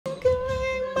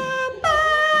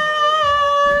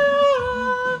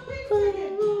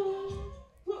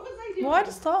Try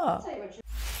to stop.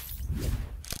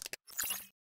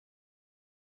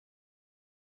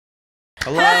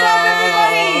 Hello. What's up,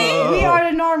 everybody? We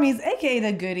are the Normies, aka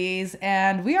the Goodies,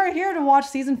 and we are here to watch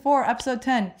season 4, episode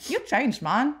 10. You've changed,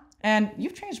 man. And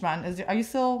you've changed, man. Are you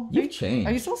still? You've changed.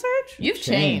 Are you still Serge? You've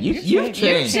changed. You've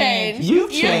changed.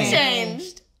 You've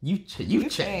changed.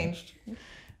 You've changed.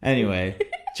 Anyway,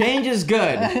 change is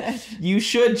good. You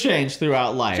should change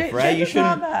throughout life, right? You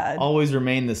shouldn't always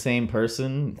remain the same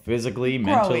person physically,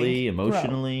 mentally,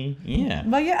 emotionally. Yeah.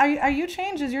 But yeah, are you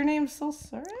changed? Is your name still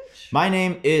Serge? My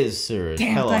name is Serge.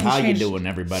 Damn, hello, how you changed. doing,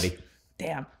 everybody?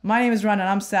 Damn. My name is Ron, and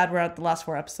I'm sad we're at the last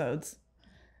 4 episodes.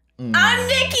 I'm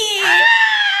Nikki! And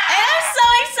I'm so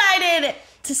excited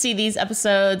to see these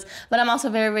episodes, but I'm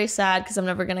also very, very sad because I'm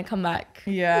never going to come back.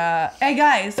 Yeah. Hey,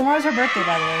 guys, tomorrow's her birthday,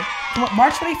 by the way.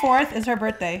 March 24th is her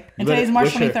birthday, and today's March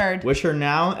 23rd. Wish her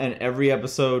now and every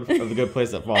episode of The Good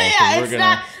Place That Falls. Yeah,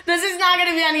 this is not going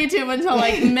to be on YouTube until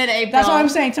like mid-April. That's what I'm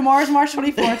saying. Tomorrow's March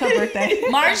 24th, her birthday.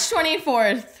 March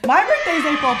 24th. My birthday is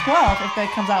April 12th if it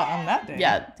comes out on that day.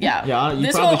 Yeah. You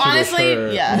this probably will should wish honestly,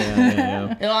 her,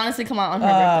 yeah. It'll honestly come out on her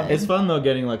birthday. It's fun though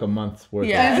getting like a month's worth.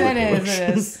 Yeah. of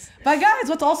It is. But guys,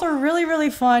 what's also really,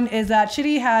 really fun is that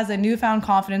Chidi has a newfound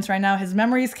confidence right now. His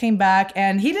memories came back,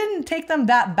 and he didn't take them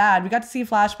that bad. We got to see a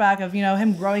flashback of, you know,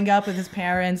 him growing up with his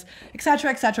parents, etc.,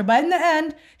 etc. But in the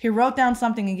end, he wrote down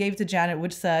something and gave it to Janet,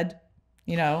 which said,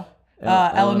 you know,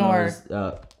 Eleanor.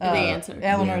 The answer.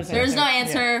 Eleanor's answer. There's no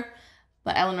answer,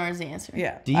 but Eleanor is the answer.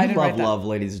 Yeah. Do you love love,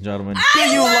 ladies and gentlemen? Do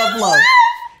you love love?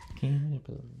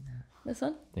 This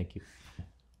one? Thank you.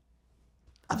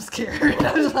 I'm scared.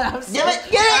 I'm just laughing. Get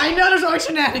it! I know there's always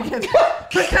shenanigans.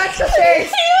 Protect the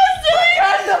face. He was doing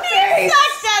Protect the face.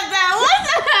 sucked at that. What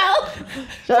the hell?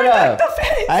 Shut up. The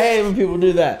face. I hate when people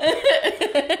do that.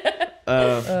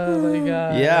 Oh my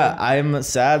god. Yeah, I'm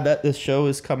sad that this show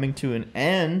is coming to an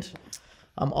end.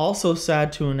 I'm also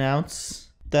sad to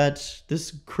announce that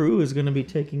this crew is going to be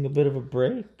taking a bit of a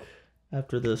break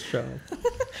after this show.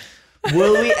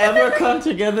 Will we ever come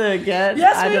together again?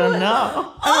 Yes, I we don't will.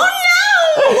 know. Oh no!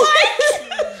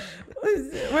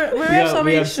 What? We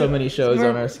have so many shows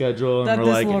on our schedule, and we're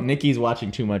this like, little- Nikki's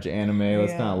watching too much anime.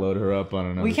 Let's not load her up on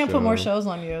another We can't show. put more shows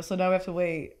on you, so now we have to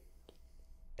wait.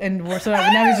 And we're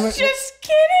we're Just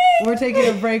kidding. we're taking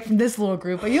a break from this little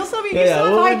group, but you'll still be we'll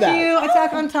be IQ,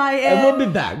 Attack on Titan, And we'll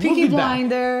be back. Peaky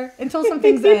Blinder until some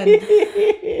things end.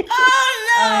 Oh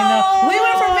no! I know. We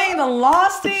went from being the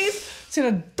Losties to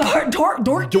the dorkies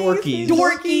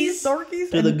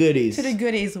To the goodies. To the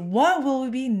goodies. What will we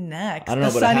be next? I don't know,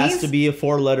 The but it has Sunnies? to be a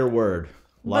 4-letter word.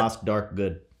 Lost, dark,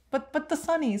 good. But the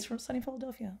Sunnies from Sunny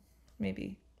Philadelphia,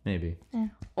 maybe. Maybe.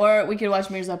 Or we could watch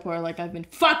Mirzapur like I've been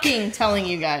fucking telling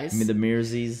you guys. I mean, the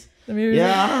Mirzies. The Mirzies.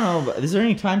 Yeah, I don't know. But is there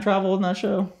any time travel in that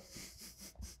show?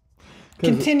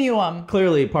 Continuum.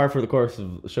 Clearly, par for the course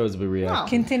of shows we react. No.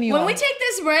 Continuum. When we take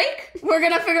this break, we're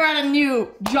gonna figure out a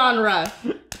new genre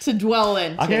to dwell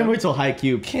in. I can't wait till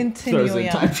Haikyuu throws in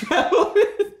time travel.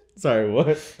 Sorry,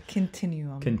 what?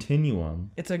 Continuum. Continuum.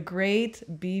 It's a great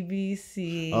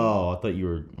BBC. Oh, I thought you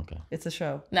were okay. It's a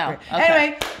show. No, Great. okay.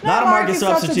 Anyway, Not a market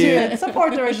substitute.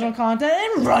 Support the original content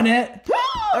and run it.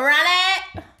 Run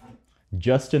it!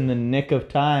 Just in the nick of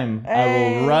time, I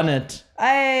will run it.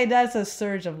 Hey, that's a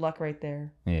surge of luck right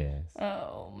there. Yes.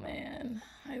 Oh man,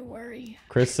 I worry.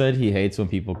 Chris said he hates when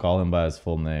people call him by his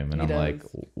full name, and I'm like,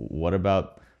 what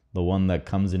about the one that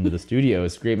comes into the studio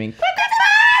screaming? What?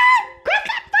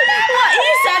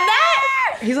 He said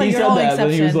that? He's like, He you're said the only that, but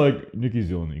exception. he was like, Nikki's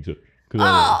the only exception.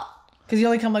 Oh, Because you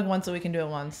only come like once, so we can do it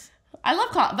once. I love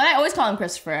but I always call him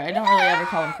Christopher. I don't really ever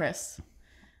call him Chris.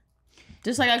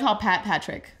 Just like I call Pat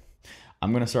Patrick.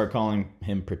 I'm gonna start calling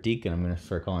him Pratik, and I'm gonna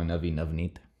start calling Navi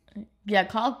Navneet. Yeah,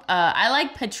 I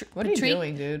like Patrick. What are you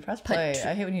doing, dude? Press play.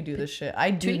 I hate when you do this shit.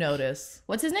 I do notice.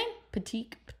 What's his name?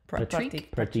 Pratik. Pratik.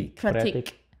 Pratik.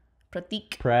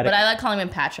 Pratik. But I like calling him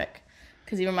Patrick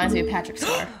because he reminds me of Patrick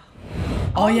Star.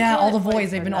 Oh yeah, all the Janet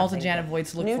voids. They've been all to nothing. Janet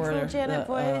voids to look for. Neutral Janet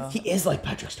voids. He is like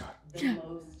Patrick Star.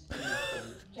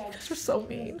 You're so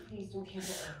mean.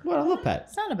 What? I love Pat.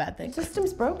 It's not a bad thing.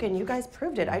 System's broken. You guys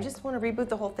proved it. I just want to reboot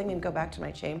the whole thing and go back to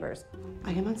my chambers.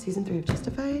 I am on season 3 of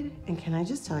Justified, and can I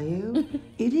just tell you,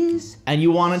 it is. And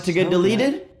you want it to get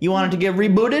deleted? You want it to get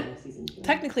rebooted?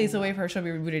 Technically, it's a way for her show to be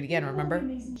rebooted again. Remember?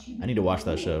 I need to watch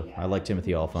that show. I like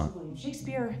Timothy Olyphant.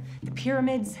 Shakespeare, the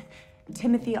pyramids,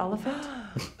 Timothy Oliphant.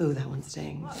 Ooh, that one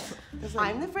stings.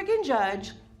 I'm the frickin'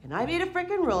 judge, and I made a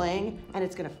frickin' ruling, and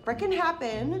it's gonna frickin'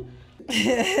 happen. Look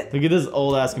at this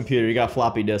old ass computer. You got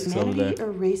floppy disks over there. Vanity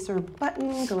eraser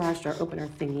button, garage door opener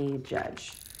thingy,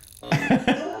 judge.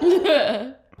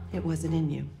 It wasn't in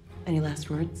you. Any last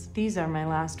words? These are my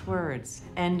last words.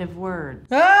 End of words.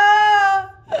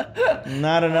 Ah!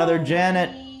 Not another Janet.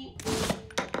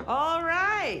 All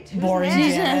right. Who's Boring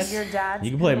next? Janet. Your dad's You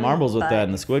can play marbles with that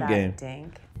in the butt Squid fat Game.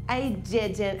 dink. I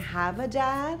didn't have a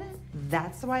dad.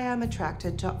 That's why I'm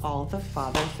attracted to all the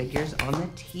father figures on the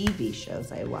TV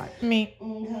shows I watch. Me.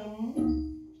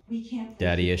 We can't.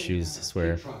 Daddy issues, I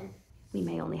swear. We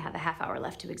may only have a half hour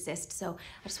left to exist, so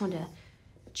I just wanted to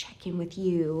check in with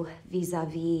you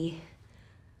vis-a-vis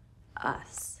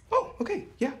us. Oh, okay,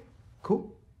 yeah,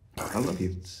 cool. I love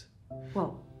you.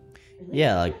 Whoa.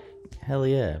 Yeah, like, hell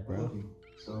yeah, bro.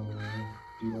 So,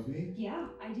 do you love me? Yeah,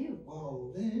 I do.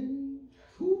 Oh, then,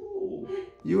 cool.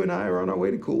 You and I are on our way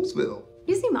to Coolsville.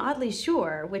 You seem oddly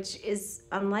sure, which is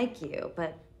unlike you,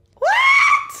 but What?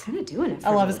 kind of doing it for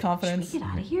I love me. his confidence. Should we get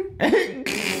out of here?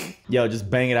 Yo, just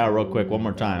bang it out real quick one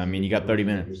more time. I mean, you got 30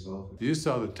 minutes. You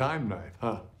saw the time knife,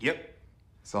 huh? Yep.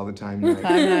 Saw the time knife.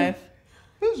 Time knife.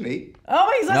 It was neat.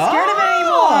 Oh, he's not scared of it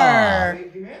anymore.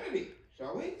 Save humanity,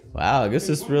 shall we? Wow, I guess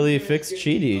this really fixed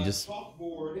Chidi, just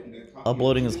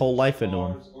uploading his whole life into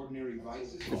him.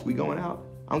 If we going out,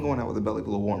 I'm going out with a belly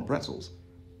full of warm pretzels.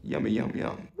 Yummy, yum,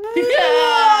 yum.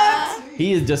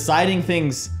 He is deciding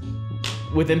things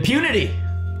with impunity.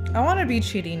 I want to be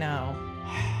Chidi now.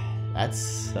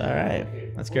 That's all right.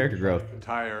 That's character growth.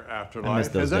 Entire I miss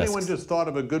afterlife. those Has anyone discs. just thought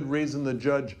of a good reason the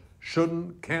judge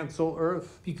shouldn't cancel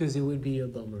Earth? Because it would be a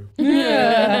bummer.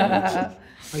 Yeah.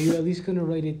 Are you at least gonna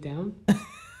write it down?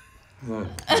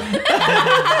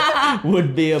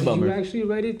 Would be a Did you bummer. actually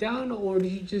write it down, or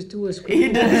did you just do a script? He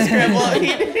did the scribble.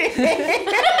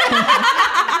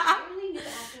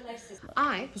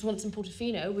 I was once in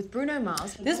Portofino with Bruno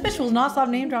Mars. This bitch will not stop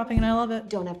name dropping, and I love it.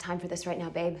 Don't have time for this right now,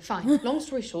 babe. Fine. Long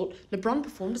story short, LeBron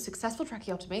performed a successful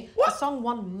tracheotomy. The song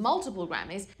won multiple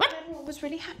Grammys. And everyone was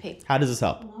really happy. How does this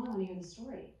help?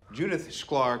 Judith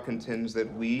Schlar contends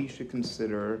that we should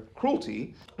consider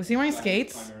cruelty. Was he wearing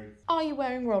skates? Are you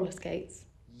wearing roller skates?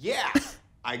 Yeah!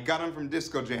 I got them from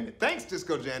Disco Janet. Thanks,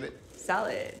 Disco Janet.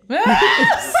 Solid.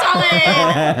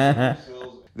 Solid!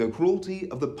 The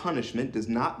cruelty of the punishment does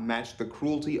not match the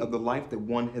cruelty of the life that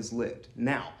one has lived.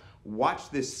 Now, watch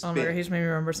this spin. Oh my god, he just made me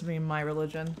remember something in my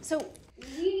religion. So,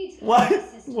 we need to What?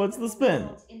 What's the spin?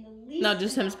 No,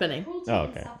 just him spinning. Oh,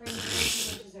 okay.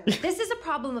 This is a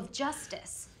problem of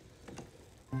justice.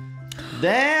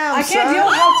 Damn, I can't son. deal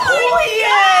with how cool he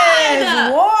is!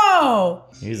 Whoa!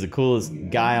 He's the coolest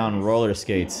guy on roller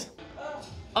skates.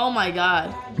 Oh my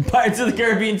god. Pirates of the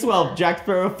Caribbean 12. Jack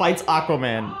Sparrow fights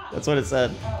Aquaman. That's what it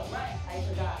said.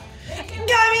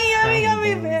 Got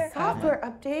me, bear. Software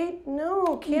update?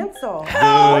 No, cancel. Dude,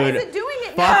 Why is it doing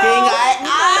it now? fucking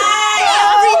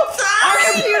Our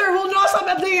computer will not stop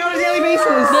updating on a daily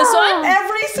basis. This one?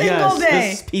 Every single yes, day.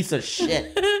 this piece of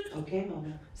shit. Okay,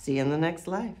 Mama. See you in the next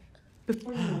life.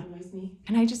 Before you analyze me,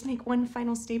 can I just make one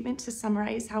final statement to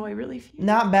summarize how I really feel?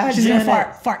 Not bad, She's gonna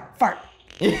Janet. fart. Cry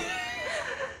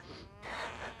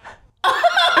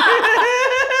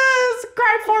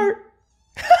fart.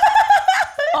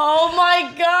 Oh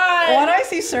my god. Why do I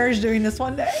see Serge doing this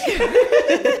one day?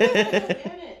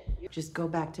 Just go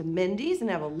back to Mindy's and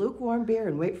have a lukewarm beer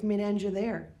and wait for me to end you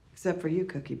there. Except for you,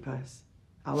 Cookie Puss.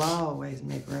 I'll always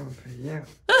make room for you.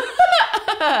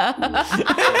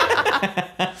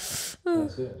 I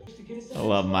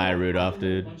love Maya Rudolph,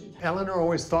 dude. Eleanor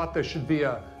always thought there should be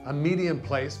a medium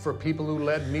place for people who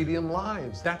led medium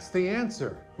lives. That's the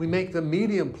answer. We make the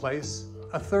medium place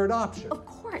a third option. Of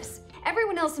course.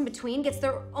 Everyone else in between gets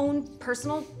their own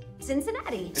personal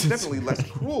Cincinnati. It's definitely less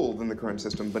cruel than the current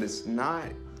system, but it's not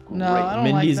great. No, I don't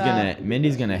Mindy's like that.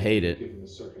 Mindy's gonna hate it.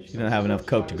 She's gonna have enough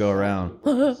coke to go around.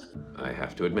 I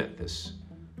have to admit, this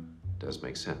does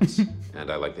make sense. And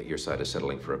I like that your side is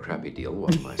settling for a crappy deal while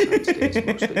my side stays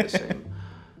mostly the same.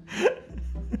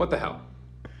 What the hell?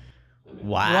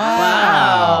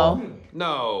 Wow.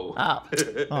 No.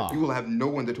 Oh. You will have no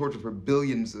one to torture for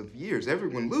billions of years.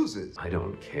 Everyone loses. I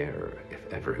don't care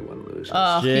if everyone loses.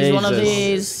 Oh, he's one of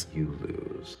Jesus. these. You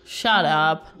lose. Shut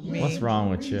up. What's wrong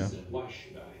with you? Why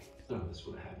should I? None of this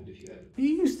would have happened if you hadn't. You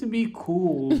used to be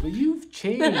cool, but you've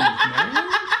changed, man.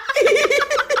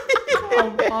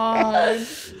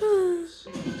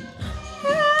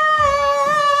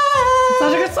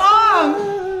 Such a good song.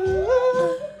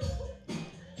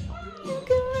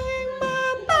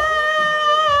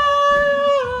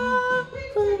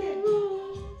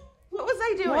 What was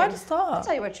I doing? What? Stop.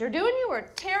 Tell you what you're doing. You were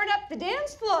tearing up the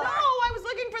dance floor. No, I was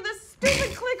looking for the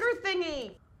stupid clicker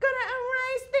thingy. Gonna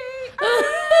erase the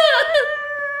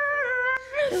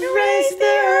Erase the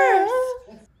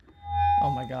earth. Oh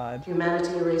my god.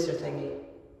 Humanity eraser thingy.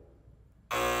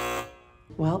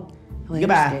 Well, later,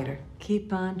 Goodbye. skater.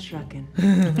 Keep on trucking.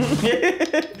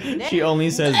 She only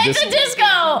says It's a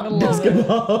disco!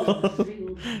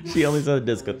 She only says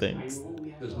disco things.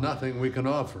 There's nothing we can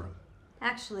offer him.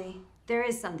 Actually, there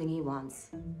is something he wants.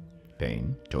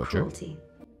 Pain, torture, Cruelty.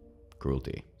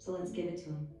 cruelty. So let's give it to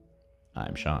him.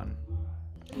 I'm Sean.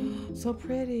 So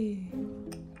pretty.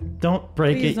 Don't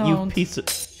break Please it, you don't. piece of.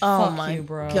 Oh Fuck my you,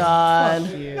 bro. god.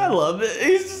 Fuck you. I love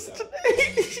it.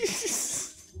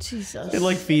 Jesus. It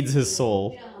like feeds his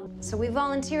soul. So we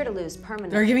volunteer to lose permanently.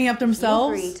 They're giving up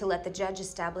themselves? We agree to let the judge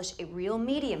establish a real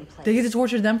medium place. They get to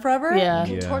torture them forever? Yeah.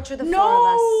 You can torture the No. four of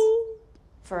us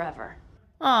forever.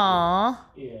 Aww.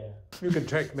 You can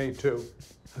take me too.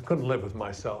 I couldn't live with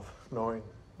myself, knowing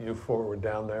you four were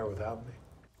down there without me.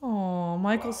 Oh,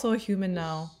 Michael's so human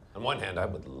now. On one hand, I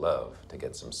would love to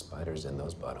get some spiders in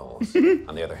those buttholes.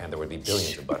 On the other hand, there would be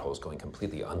billions of buttholes going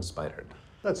completely unspidered.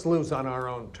 Let's lose on our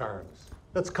own terms.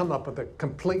 Let's come up with a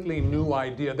completely new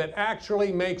idea that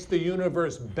actually makes the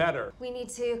universe better. We need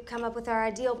to come up with our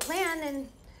ideal plan in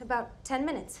about 10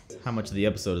 minutes. How much of the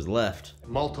episode is left?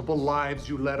 Multiple lives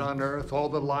you led on Earth, all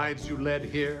the lives you led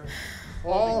here,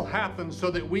 all happened so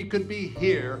that we could be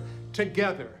here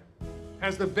together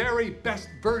as the very best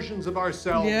versions of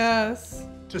ourselves. Yes.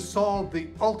 To solve the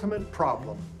ultimate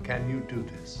problem. Can you do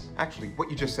this? Actually, what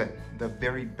you just said, the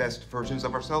very best versions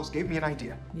of ourselves, gave me an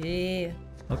idea. Yeah.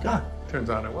 Okay. Turns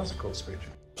out it was a cool speech.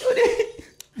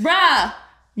 Bruh!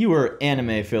 You were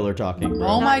anime filler talking, bro.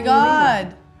 Oh my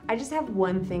god. I just have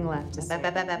one thing left to say.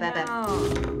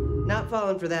 Not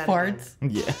falling for that. Farts.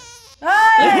 Yeah.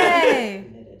 Hey!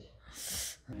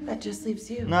 That just leaves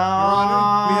you. No. Your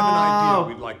Honor, we have an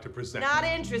idea we'd like to present. Not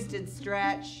interested,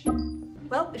 Stretch.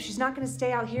 Well, if she's not going to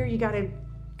stay out here, you got to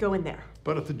go in there.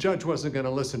 But if the judge wasn't going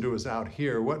to listen to us out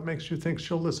here, what makes you think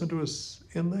she'll listen to us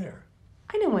in there?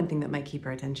 I know one thing that might keep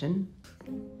her attention.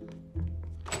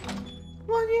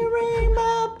 When you ring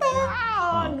my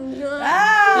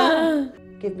bell.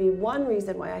 Give me one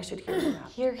reason why I should hear him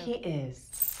out. Here he is.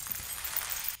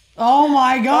 Oh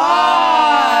my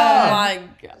god! Oh my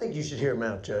god. I think you should hear him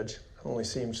out, Judge. Only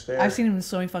seems fair. I've seen him in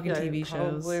so many fucking TV You're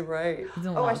shows. probably right. He's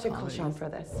in a Oh, lot I of should call comedies. Sean for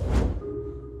this.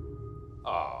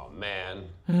 Oh, man.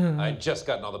 I'd just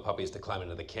gotten all the puppies to climb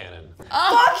into the cannon. Fuck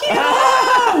you!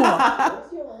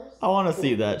 I want to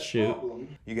see that shoot.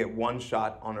 You get one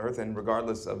shot on Earth, and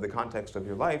regardless of the context of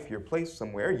your life, you're placed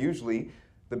somewhere, usually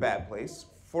the bad place,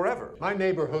 forever. My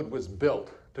neighborhood was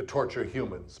built to torture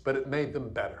humans, but it made them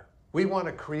better. We want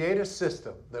to create a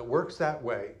system that works that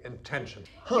way intentionally.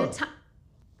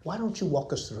 Why don't you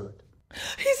walk us through it?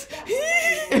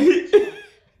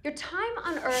 Your time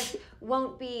on Earth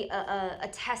won't be a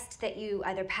test that you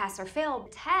either pass or fail.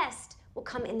 The test will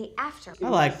come in the after. I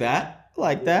like that. I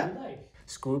like that.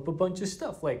 Screw up a bunch of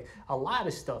stuff, like a lot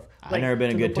of stuff. I've never been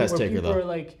a to good the point test where taker, people though. are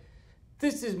like,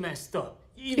 this is messed up.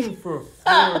 Even for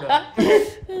Florida.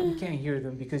 You can't hear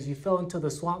them because you fell into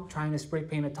the swamp trying to spray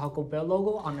paint a Taco Bell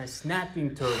logo on a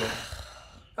snapping turtle.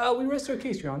 We rest our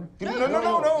case, Your Honor.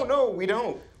 No, we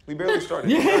don't. We barely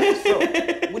started. So,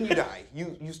 when you die,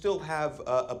 you still have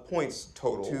a points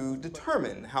total to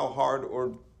determine how hard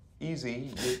or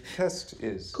easy the test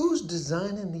is. Who's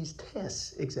designing these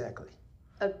tests exactly?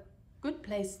 A good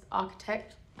place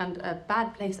architect and a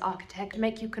bad place architect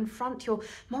make you confront your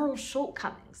moral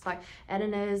shortcomings, like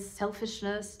Eleanor's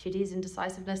selfishness, Chidi's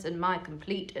indecisiveness, and my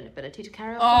complete inability to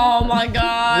carry out. Oh my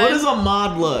god. What does a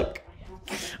mod look?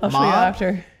 I'll show you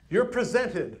after. You're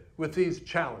presented with these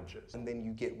challenges. And then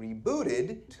you get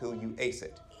rebooted till you ace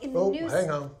it.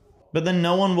 Hang on. But then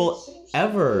no one will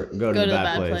ever go to the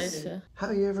bad place. Yeah. How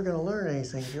are you ever going to learn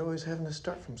anything if you're always having to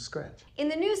start from scratch? In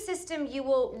the new system, you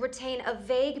will retain a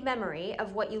vague memory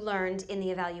of what you learned in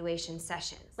the evaluation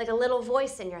session, like a little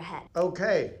voice in your head.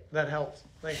 Okay, that helps.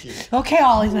 Thank you. Okay,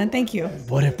 Ollie's man, thank you.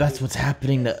 What if that's what's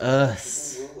happening to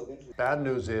us? Bad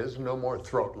news is no more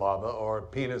throat lava or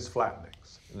penis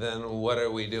flattenings. Then what are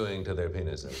we doing to their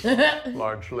penises?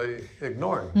 Largely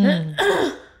ignoring.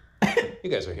 You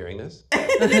guys are hearing this?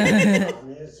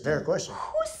 Fair question.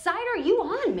 Whose side are you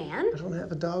on, man? I don't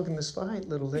have a dog in this fight,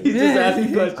 little lady. He's just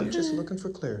asking questions. I'm just looking for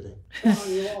clarity.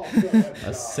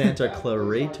 A Santa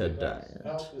Clarita diet.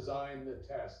 Help design the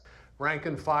test. Rank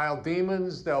and file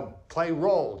demons, they'll play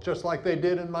role, just like they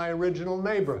did in my original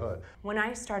neighborhood. When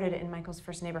I started in Michael's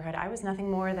first neighborhood, I was nothing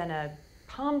more than a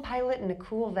Palm Pilot in a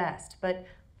cool vest. But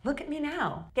look at me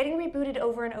now. Getting rebooted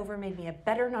over and over made me a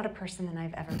better not a person than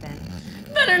I've ever been.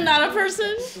 Better not a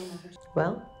person.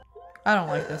 Well, I don't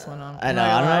like this one. I know.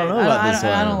 I don't know about this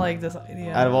one. I don't like this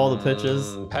idea. Out of all the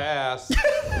pitches. Pass.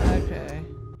 Okay.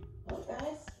 well,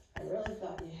 guys, I really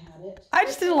thought you had it. I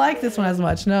just didn't like this one as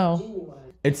much, no.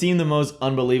 It seemed the most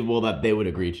unbelievable that they would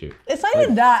agree to. It's not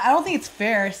even that. I don't think it's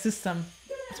fair system,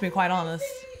 to be quite honest.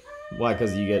 Why?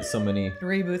 Because you get so many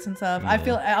reboots and stuff. Yeah. I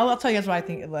feel. I'll tell you guys what I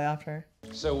think after.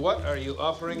 So what are you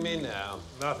offering me now?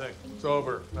 Nothing. It's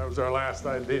over. That was our last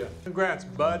idea. Congrats,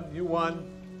 bud. You won.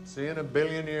 See you in a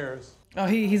billion years. Oh,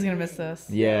 he's gonna miss this.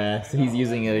 Yeah, so he's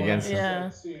using it against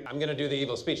him. Yeah. I'm gonna do the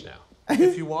evil speech now.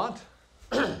 If you want.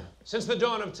 Since the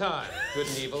dawn of time, good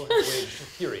and evil have waged a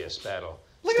furious battle.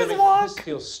 Look at Stemming his walk. from this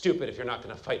feels stupid if you're not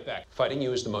gonna fight back. Fighting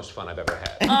you is the most fun I've ever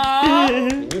had.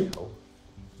 And you know,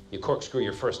 you corkscrew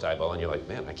your first eyeball and you're like,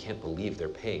 man, I can't believe they're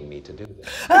paying me to do this.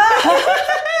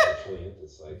 Actually,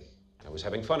 it's like, I was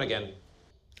having fun again.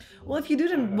 Well, if you do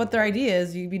them what their idea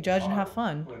is, you'd be judged and have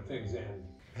fun. When things end.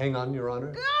 Hang on, Your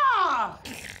Honor. Ah!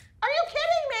 Are you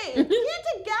kidding me? Can't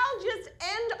a gal just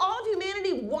end all of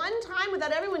humanity one time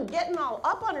without everyone getting all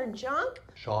up on her junk?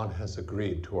 Sean has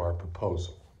agreed to our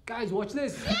proposal. Guys, watch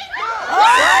this.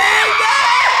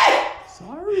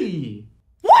 Sorry.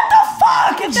 What the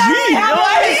fuck? It's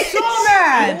I'm so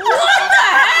mad. What the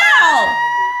hell?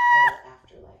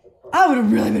 I would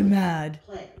have really been mad.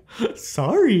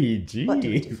 Sorry, gee. What do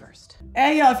we do first?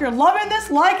 Hey, yo, if you're loving this,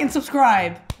 like and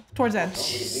subscribe. Towards the end.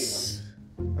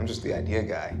 I'm just the idea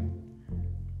guy.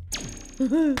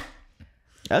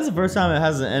 That's the first time it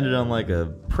hasn't ended on like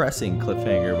a pressing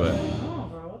cliffhanger,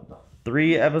 but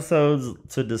 3 episodes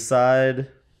to decide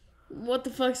What the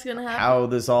fuck's gonna happen? how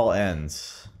this all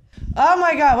ends. Oh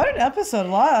my god, what an episode! A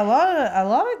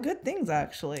lot of good things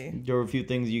actually. There were a few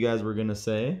things you guys were gonna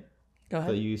say. Go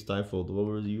ahead. That you stifled. What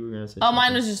was you were gonna say? Oh,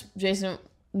 mine was just Jason.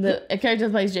 A character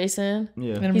that plays Jason.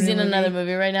 Yeah. He's in another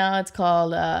movie right now. It's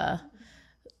called I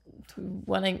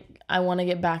Want to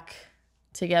Get Back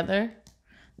Together.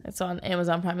 It's on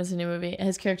Amazon Prime. It's a new movie.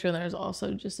 His character in there is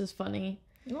also just as funny.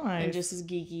 Nice. And just as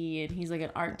geeky, and he's like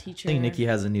an art teacher. I think Nikki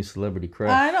has a new celebrity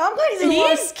crush. I know. I'm glad he's in a lot.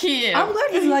 He's cute. I'm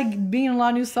glad he's like being in a lot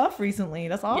of new stuff recently.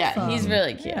 That's awesome. Yeah, he's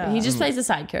really cute. Yeah. He just plays a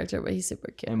side character, but he's super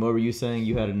cute. And what were you saying?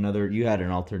 You had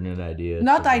an alternate idea.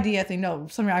 Not the idea thing. No,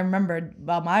 something I remembered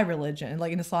about my religion,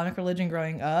 like an Islamic religion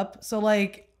growing up. So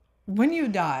like, when you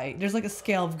die, there's like a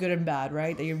scale of good and bad,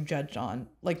 right? That you're judged on.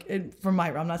 Like I'm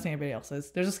not saying everybody else's.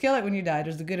 There's a scale like when you die,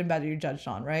 there's the good and bad that you're judged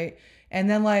on, right? And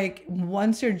then like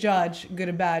once you're judged, good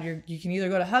and bad, you can either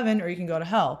go to heaven or you can go to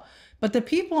hell. But the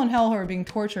people in hell who are being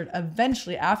tortured,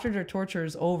 eventually after their torture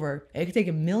is over, it could take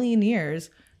 1,000,000 years,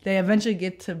 they eventually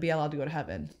get to be allowed to go to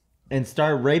heaven. And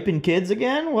start raping kids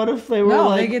again? What if they were No,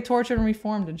 like... they get tortured and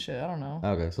reformed and shit. I don't know.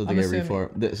 Okay, so they I'm get assuming.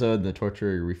 reformed. So the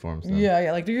torture reforms them.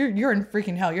 Yeah, like you're in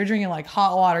freaking hell. You're drinking like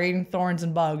hot water, eating thorns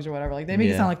and bugs or whatever. Like they make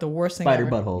it sound like the worst thing Spider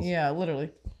ever. buttholes. Yeah,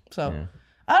 literally. So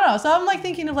I don't know. So I'm like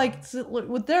thinking of like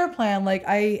with their plan. Like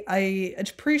I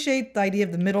appreciate the idea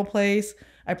of the middle place.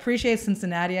 I appreciate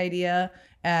Cincinnati idea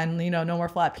and no more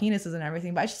flat penises and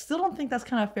everything. But I still don't think that's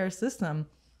kind of a fair system.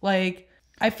 Like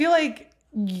I feel like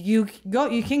you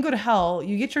can go to hell,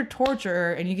 you get your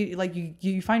torture, and you get like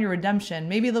you find your redemption.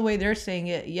 Maybe the way they're saying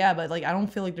it, yeah, but like I don't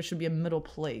feel like there should be a middle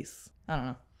place. I don't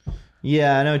know.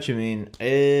 Yeah, I know what you mean.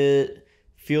 It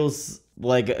feels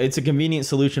like it's a convenient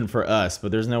solution for us,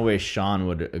 but there's no way Sean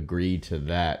would agree to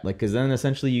that. Like, because then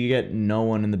essentially you get no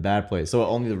one in the bad place. So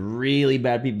only the really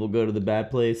bad people go to the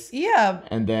bad place. Yeah.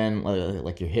 And then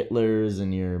like your Hitlers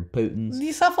and your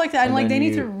Putins. Stuff like that. And like they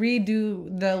need to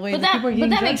redo the way the people are getting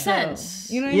But that makes judged, though.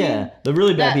 sense. You know what I mean? Yeah, the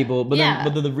really bad That- people. But yeah.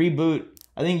 then the reboot,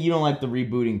 I think you don't like the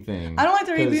rebooting thing. I don't like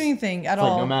the 'Cause rebooting thing at it's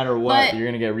all. Like no matter what, But- you're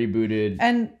gonna get rebooted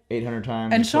And 800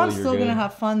 times. And until Sean's you're still good. gonna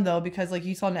have fun though, because like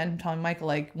you saw in the end of telling Michael,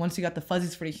 like once you got the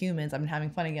fuzzies for the humans, I've been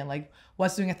having fun again. Like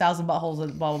what's doing 1,000 buttholes,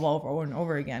 blah blah blah, over and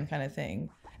over again, kind of thing.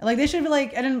 And like they should be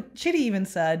like, and then Chidi even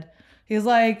said, he's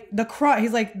like the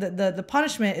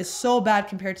punishment is so bad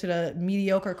compared to the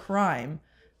mediocre crime.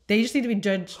 They just need to be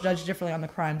judged differently on the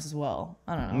crimes as well.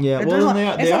 I don't know. Yeah, well, they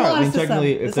are. I mean,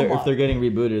 technically, if they're getting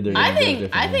rebooted, they're I getting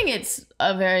think it's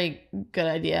a very good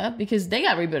idea because they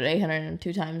got rebooted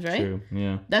 802 times, right? True.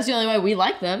 Yeah. That's the only way we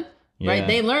like them, Yeah. right?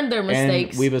 They learned their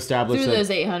mistakes. And we've established through that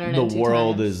those 802 the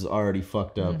world times. is already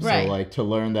fucked up. Right. So like to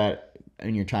learn that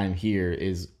in your time here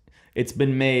it's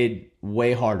been made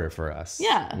way harder for us.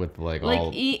 Yeah. With like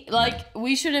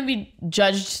we shouldn't be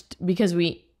judged because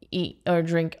we eat or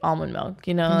drink almond milk,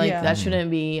 like that shouldn't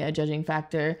be a judging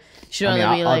factor. Should only be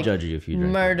I'll like judge you if you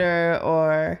drink murder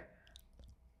or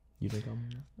You drink almond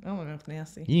milk? Almond milk's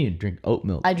nasty. You need to drink oat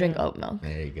milk. I drink oat milk.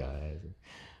 There you go.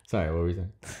 Sorry, what were you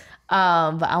saying?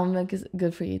 But almond milk is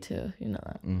good for you too. You know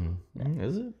that. Mm-hmm.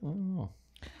 Is it? I don't know.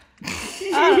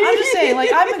 I I'm just saying, like,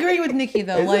 I'm agreeing with Nikki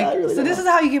though. Like, really so this is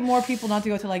how you get more people not to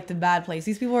go to like the bad place.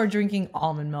 These people are drinking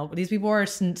almond milk. These people are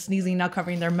sneezing, not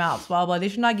covering their mouths. Blah blah. They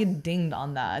should not get dinged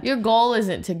on that. Your goal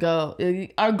isn't to go.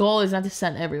 Our goal is not to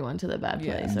send everyone to the bad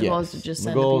place. Our goal is to just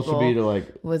send the goal people should be to like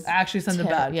with actually send the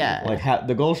bad. Yeah. like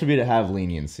the goal should be to have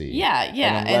leniency. Yeah,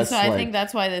 yeah. And so I like, think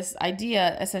that's why this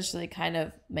idea essentially kind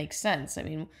of makes sense. I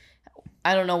mean,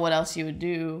 I don't know what else you would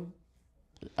do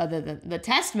other than the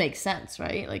test makes sense,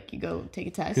 right? Like you go take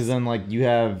a test. Because then like you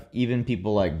have even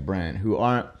people like Brent who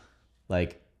aren't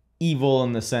like evil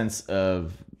in the sense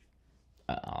of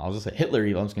I'll just say Hitler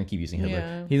evil. I'm just gonna keep using Hitler.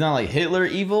 Yeah. He's not like Hitler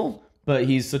evil, but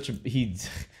he's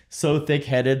so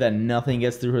thick-headed that nothing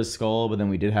gets through his skull. But then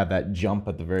we did have that jump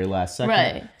at the very last second.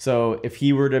 Right. So if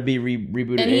he were to be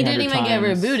rebooted, and he didn't 800 even get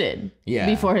times, rebooted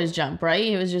before his jump, right?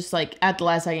 He was just like at the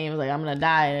last second, he was like, "I'm gonna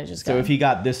die," and it just. So if he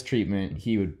got this treatment,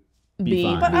 he would be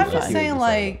fine. But I'm just saying,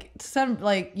 like,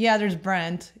 yeah, there's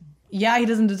Brent. Yeah, he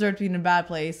doesn't deserve to be in a bad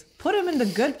place. Put him in the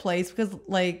good place because,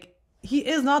 like, he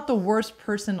is not the worst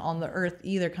person on the earth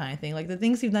either, kind of thing. Like the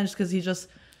things he's done just because he just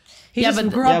grew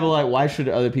up. But like, why should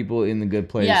other people in the good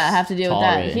place? have to deal with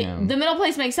that. Him? The middle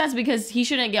place makes sense because he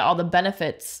shouldn't get all the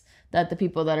benefits that the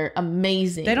people that are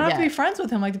amazing. They don't have to be friends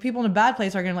with him. Like the people in the bad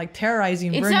place are gonna like terrorize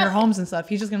you and burn your homes and stuff.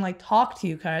 He's just gonna like talk to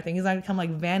you, kind of thing. He's not gonna come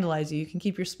like vandalize you. You can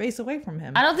keep your space away from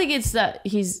him. I don't think it's that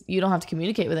you don't have to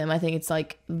communicate with him. I think it's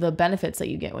like the benefits that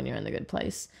you get when you're in the good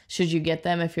place. Should you get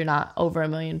them if you're not over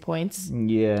 1 million points?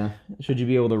 Yeah. Should you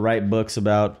be able to write books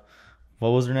about what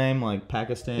was her name? Like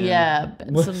Pakistan? Yeah.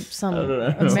 Some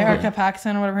America,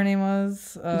 Pakistan, or whatever her name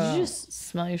was. Did you just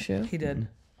smell your shoe? He did.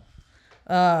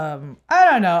 I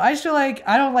don't know. I just feel like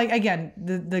I don't like, again,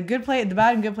 the good play, the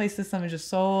bad and good play system is just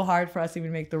so hard for us to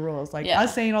even make the rules. Like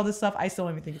us saying all this stuff, I still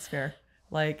don't even think it's fair.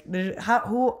 Like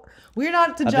we're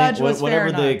not to judge what's fair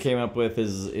or not. Whatever they came up with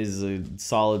is a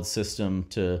solid system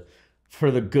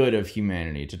for the good of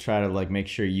humanity, to try to like make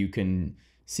sure you can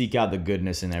seek out the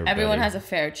goodness in everybody. Everyone has a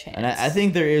fair chance. And I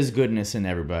think there is goodness in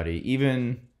everybody.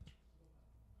 Even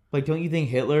like, don't you think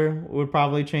Hitler would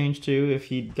probably change too if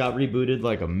he got rebooted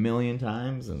like 1 million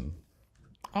times? And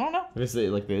I don't know. Is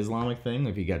it like the Islamic thing?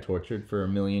 If he got tortured for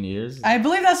 1 million years? I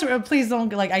believe that's what, please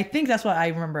don't, like, I think that's what I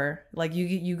remember. Like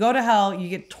you go to hell, you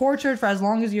get tortured for as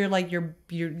long as you're like, you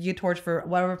get tortured for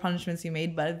whatever punishments you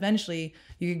made, but eventually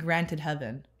you get granted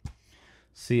heaven.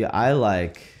 See, I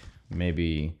like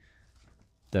maybe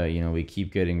that, we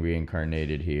keep getting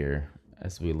reincarnated here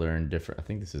as we learn different. I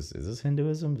think is this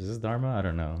Hinduism? Is this Dharma? I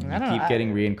don't know. Keep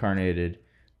getting reincarnated.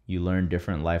 You learn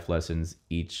different life lessons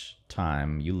each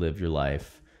time you live your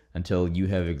life until you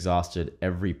have exhausted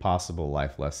every possible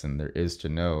life lesson there is to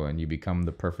know, and you become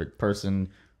the perfect person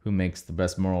who makes the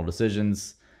best moral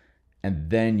decisions. And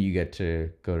then you get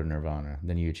to go to nirvana.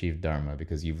 Then you achieve dharma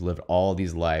because you've lived all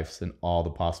these lives and all the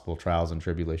possible trials and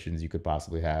tribulations you could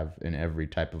possibly have in every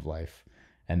type of life.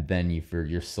 And then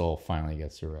your soul finally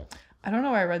gets to rest. I don't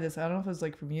know where I read this. I don't know if it was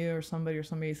like from you or somebody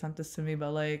sent this to me,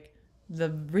 but like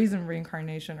the reason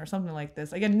reincarnation or something like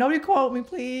this. Again, nobody quote me,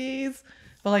 please.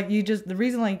 But like the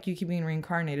reason like you keep being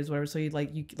reincarnated is whatever. So you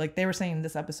like they were saying in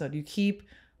this episode, you keep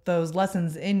those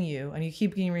lessons in you and you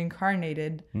keep getting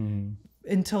reincarnated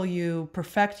until you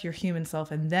perfect your human self,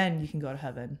 and then you can go to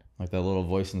heaven. Like that little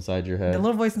voice inside your head. The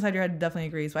little voice inside your head definitely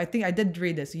agrees. But I think I did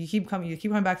read this. So you keep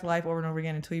coming back to life over and over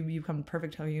again until you become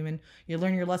perfect human. You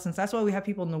learn your lessons. That's why we have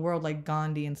people in the world like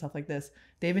Gandhi and stuff like this.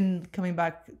 They've been coming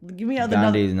back. Give me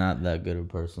Gandhi's not that good of a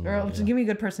person. Or give me a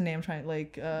good person name. I'm trying who's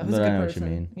a good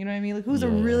person? You know what I mean? Like who's a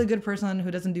really good person who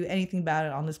doesn't do anything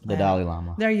bad on this planet? The Dalai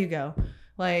Lama. There you go.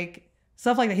 Like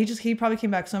stuff like that. He probably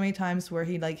came back so many times where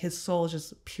he like his soul is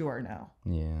just pure now.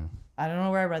 Yeah. I don't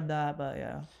know where I read that, but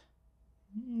yeah.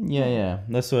 Yeah.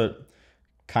 That's what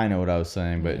I was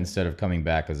saying. But instead of coming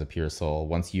back as a pure soul,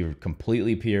 once you're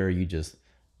completely pure,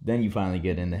 then you finally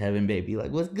get into heaven, baby. Like,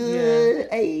 what's good?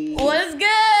 Yeah. Hey. What's good?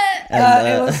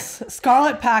 It was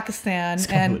Scarlet Pakistan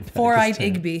and Four-Eyed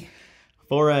Igby.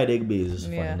 Four-Eyed Igby is just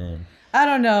a funny name. I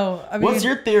don't know. I mean, what's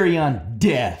your theory on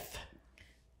death?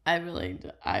 I really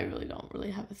don't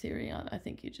really have a theory on. I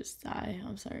think you just die.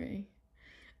 I'm sorry.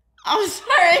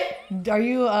 Are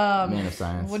you man of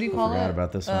science? What do you call Forgot it?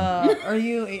 about this one. Are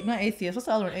you not atheist? What's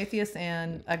the other one? Atheist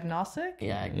and agnostic?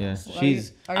 Yeah.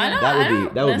 She's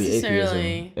that would be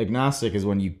atheism. Agnostic is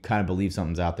when you kind of believe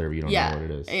something's out there but you don't know what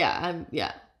it is.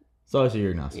 Yeah. So obviously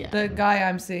you're agnostic. Yeah. The guy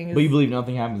I'm seeing is. But you believe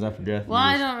nothing happens after death. Well,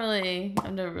 I've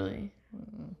never really.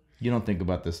 You don't think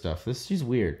about this stuff. She's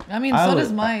weird. I mean, so does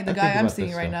the guy I'm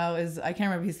seeing right now is, I can't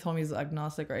remember if he's told me he's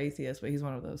agnostic or atheist, but he's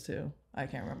one of those two. I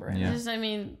can't remember. Yeah. Just, I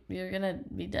mean, you're gonna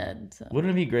be dead. So.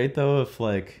 Wouldn't it be great though if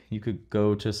like you could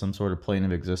go to some sort of plane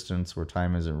of existence where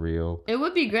time isn't real? It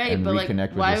would be great, and but like, reconnect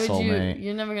with why your would you? soulmate,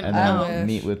 You're never gonna and know. then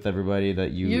meet with everybody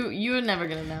that You're never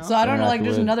gonna know. So I don't know. Like,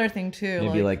 there's with. another thing too.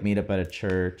 Maybe like meet up at a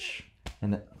church,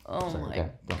 and then. Oh Sorry, my go.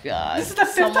 god! This is the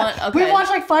fifth time. Okay. We watched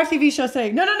like 5 TV shows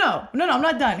today. No, I'm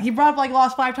not done. He brought up like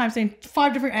Lost 5 times, saying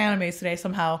 5 different animes today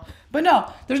somehow. But no,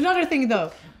 there's another thing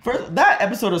though. First, that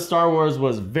episode of Star Wars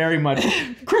was very much.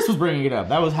 Chris was bringing it up.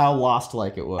 That was how lost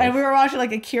like it was. And we were watching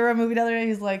like Akira movie the other day.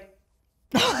 He's like,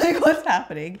 like what's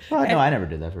happening? Oh, no, I never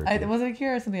did that for. Was it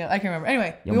Akira or something else? I can't remember.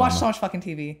 Anyway, Yo, we watched mama. so much fucking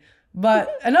TV.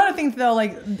 But another thing though,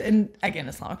 like, in again,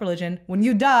 Islamic religion, when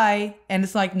you die and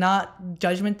it's like not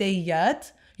Judgment Day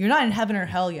yet. You're not in heaven or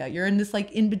hell yet. You're in this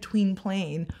like in between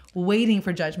plane, waiting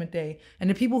for Judgment Day. And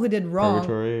the people who did wrong,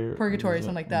 purgatory,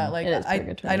 something like that. Like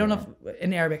I don't know if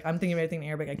in Arabic. I'm thinking of everything in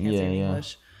Arabic. I can't say it in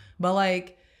English. But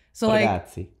like, so like,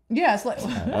 yeah, it's like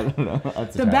I don't know.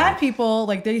 the bad people,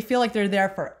 like they feel like they're there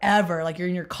forever. Like you're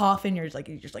in your coffin. You're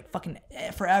just like fucking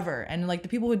forever. And like the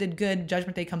people who did good,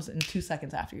 Judgment Day comes in 2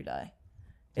 seconds after you die.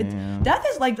 Death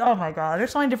is like, oh my god. There's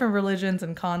so many different religions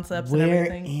and concepts and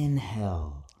everything. We're in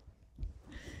hell.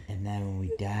 And then when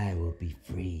we die, we'll be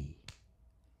free.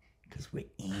 Because we're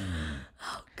in.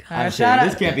 Oh, God. I'm saying,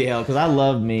 this can't be hell, because I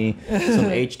love me some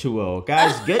H2O.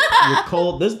 Guys, get your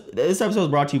cold. This episode is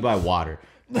brought to you by water.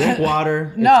 Drink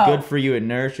water. No. It's good for you. It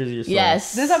nourishes your soul.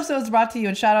 Yes. This episode is brought to you,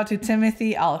 and shout out to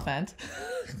Timothy Oliphant.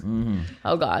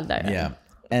 Oh, God. Yeah.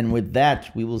 And with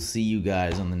that, we will see you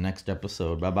guys on the next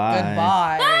episode. Bye-bye.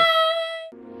 Goodbye.